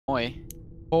Boy.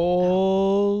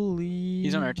 Holy.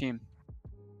 He's on our team.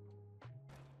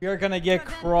 We are gonna get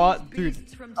caught, dude.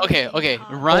 Okay, okay.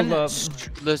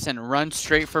 Listen, run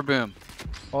straight for boom.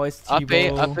 Oh, it's Up A,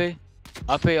 T-Bow.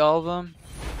 up A, all of them.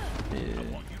 Yeah.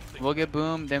 We'll get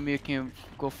boom, then we can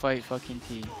go fight fucking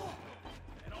T.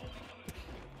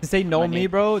 Since they know me,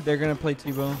 bro, they're gonna play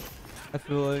T-Bow. I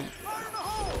feel like.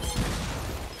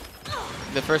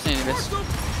 The first thing is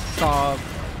Stop.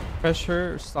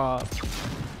 Pressure, stop.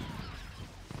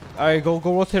 Alright, go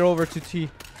rotate over to T.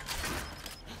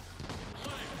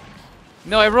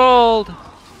 no, I rolled.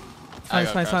 Fine.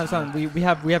 We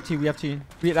have T.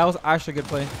 That was actually a good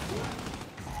play.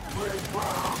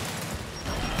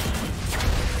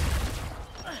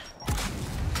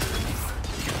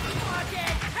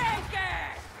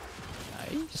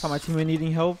 Nice. Saw my teammate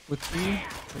needing help with T. I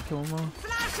kill him all.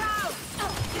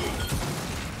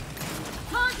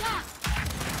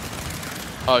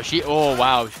 Oh, oh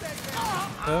wow.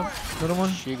 Yep, little one.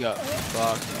 She got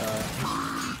fucked.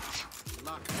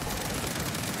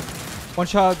 One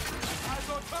shot.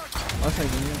 That's not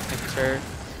even you. It's her.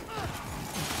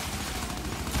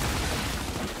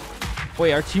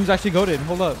 Wait, our team's actually goated.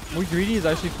 Hold up. Muy Greedy is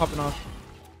actually popping off.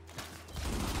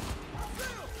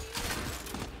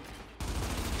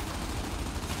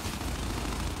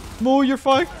 Mo, you're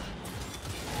fucked.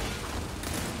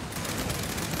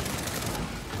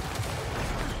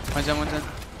 One's in.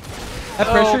 That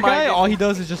pressure my guy, God. all he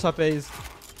does is just up A's.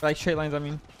 Like straight lines, I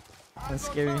mean. That's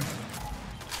scary.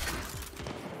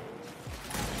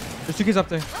 There's 2 kids up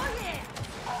there.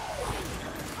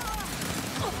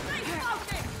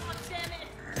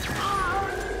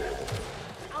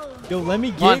 Yo, let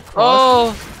me get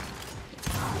cross.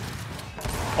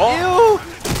 Ew!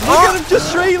 Look at him just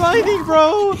straight lining,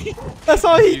 bro! That's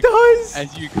all he does!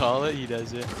 As you call it, he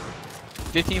does it.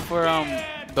 15 for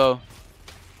bow.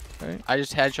 Alright. I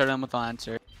just headshot him with the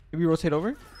Lancer. Did we rotate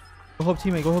over? Go help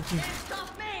teammate, go help team.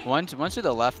 One's to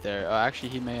the left there. Oh, actually,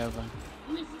 he may have.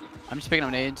 I'm just picking up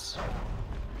nades.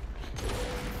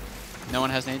 No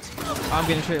one has nades. I'm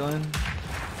getting straight line.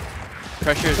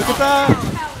 Pressure is Look on. at that!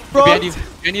 Bro! Behind you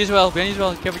as well.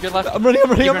 Careful, your left. I'm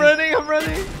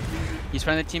running! He's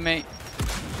finding the teammate.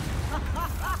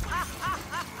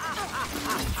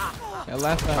 Yeah,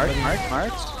 last time.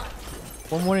 Marks.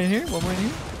 One more in here.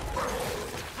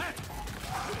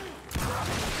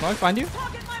 Mark, find you.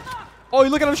 Oh, you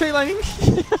look at him straight lining.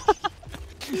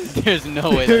 There's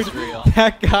no way Dude, that's real.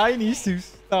 that guy needs to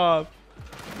stop.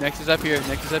 Next is up here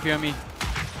on me.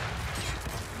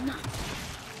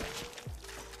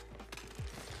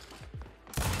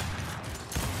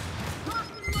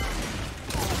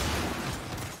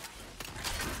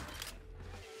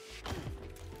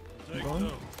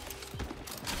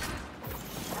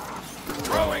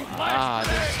 Ah,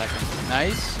 there's a second.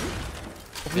 Nice.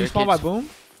 Hopefully you spawn by boom.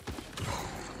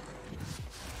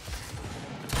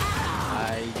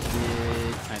 I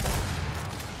did kind of.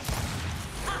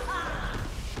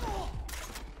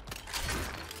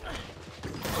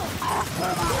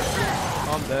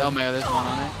 I'm dead. Oh my god, there's one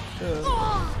on it.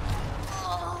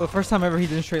 The first time ever he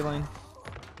did a straight line.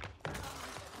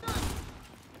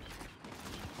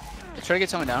 Let's try to get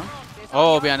someone down.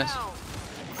 Oh, be honest.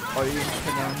 Oh, you just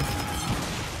put down.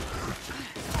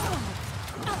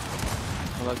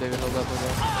 Hold up, David. Hold up.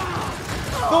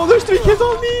 Oh, there's 3 kids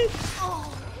on me!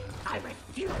 I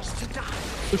refuse to die.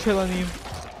 Go straight line him.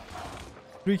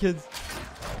 3 kids.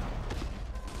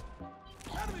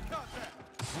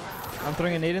 I'm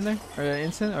throwing a nade in there, or an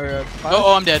instant, or a fire.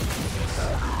 Oh, I'm dead.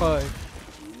 Fuck.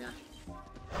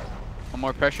 One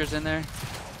more pressure's in there.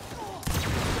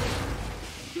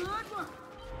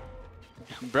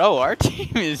 Bro, our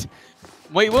team is.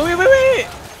 Wait.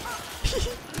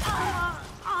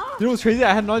 You know what's crazy?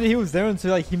 I had no idea he was there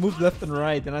until like he moved left and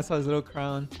right, and I saw his little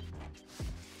crown.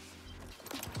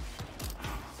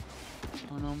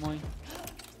 Oh no, boy.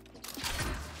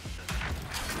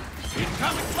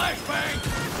 Incoming flashbang.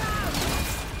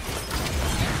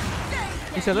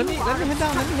 He said, "Let me head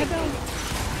down. Let me head down."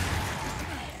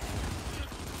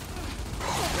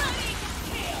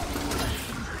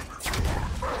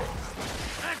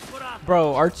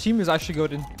 Bro, our team is actually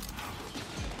goated.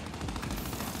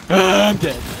 I'm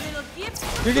dead.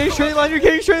 You're getting straight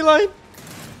line.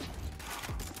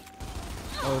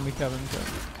 Oh, let me cover.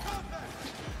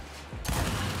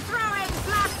 Throwing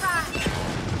flashbang.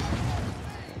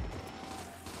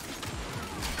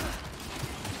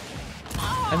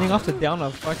 Ending off the down a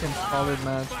fucking solid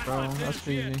match, bro. That's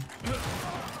crazy.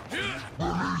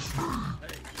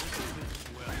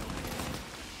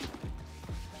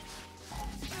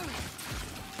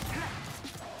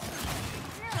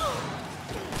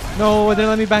 No, they didn't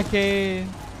let me back A.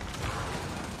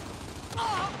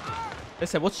 I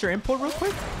said, what's your input real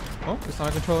quick? Oh, it's not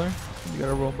a controller. You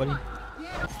gotta roll, buddy.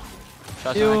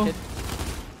 Shots Ew. on that kid.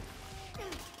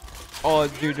 Oh,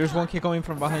 dude, there's one kid coming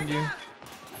from behind you.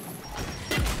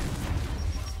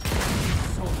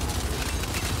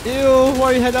 Ew, why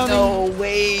are you head downing? No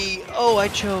way. Oh, I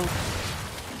choked.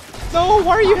 No,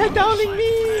 why are you head downing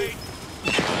me?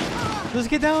 Let's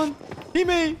get down.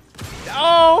 Teammate.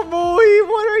 Oh, boy,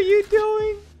 what are you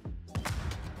doing?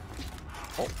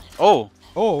 Oh.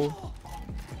 Oh.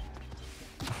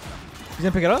 He's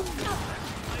gonna pick it up?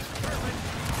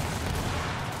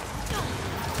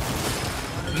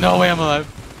 No way I'm alive.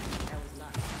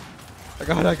 I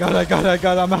got it.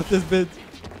 I'm out this bitch.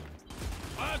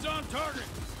 Eyes on target.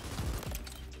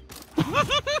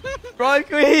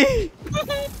 Rock me.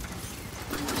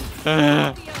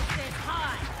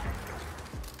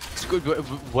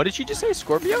 What did she just say?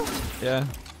 Scorpio? Yeah.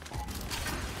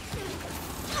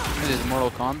 This is Mortal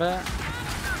Kombat.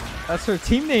 That's her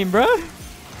team name, bruh.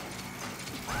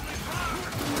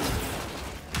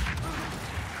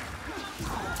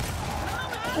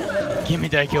 Give me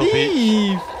that kill, bitch.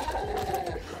 Thief.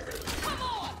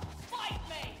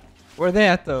 Where are they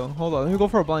at though? Hold on, let me go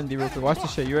for a blind D real quick. Watch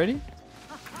this shit. You ready?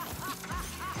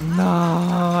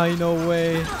 Nah, no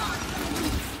way. I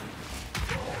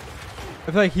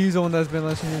feel like he's the one that's been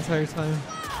lunching the entire time.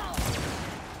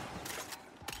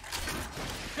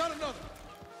 Got another.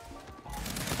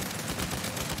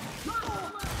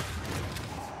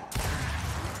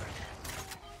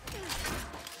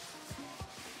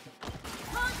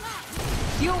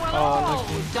 You will all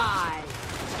lucky. die.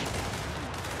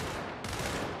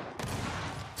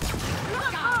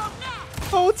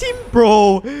 Oh, team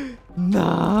bro.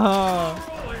 Nah.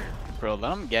 Bro,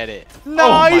 let him get it. No, Oh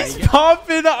my he's God.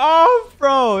 popping off,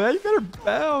 bro. Yeah, you better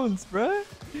bounce, bruh.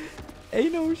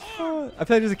 Ain't no shot. I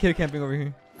feel like there's a kid camping over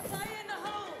here.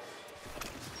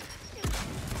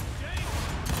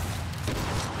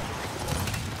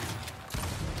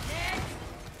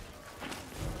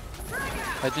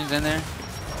 Legends in there.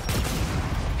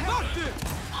 Knocked it.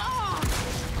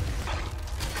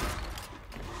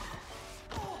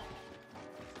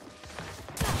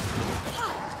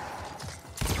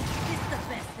 It's the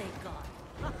best they got.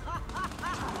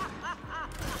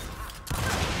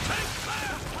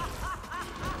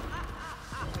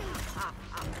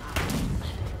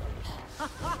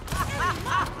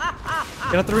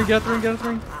 Get out the ring, get out the ring, get out the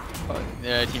ring. Oh,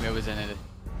 their teammate was in it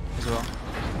as well.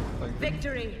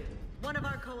 Victory! One of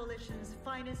our coalition's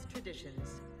finest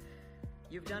traditions.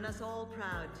 You've done us all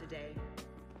proud today.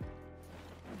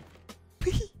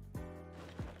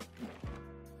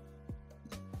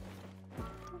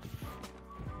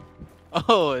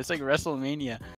 Oh, it's like WrestleMania.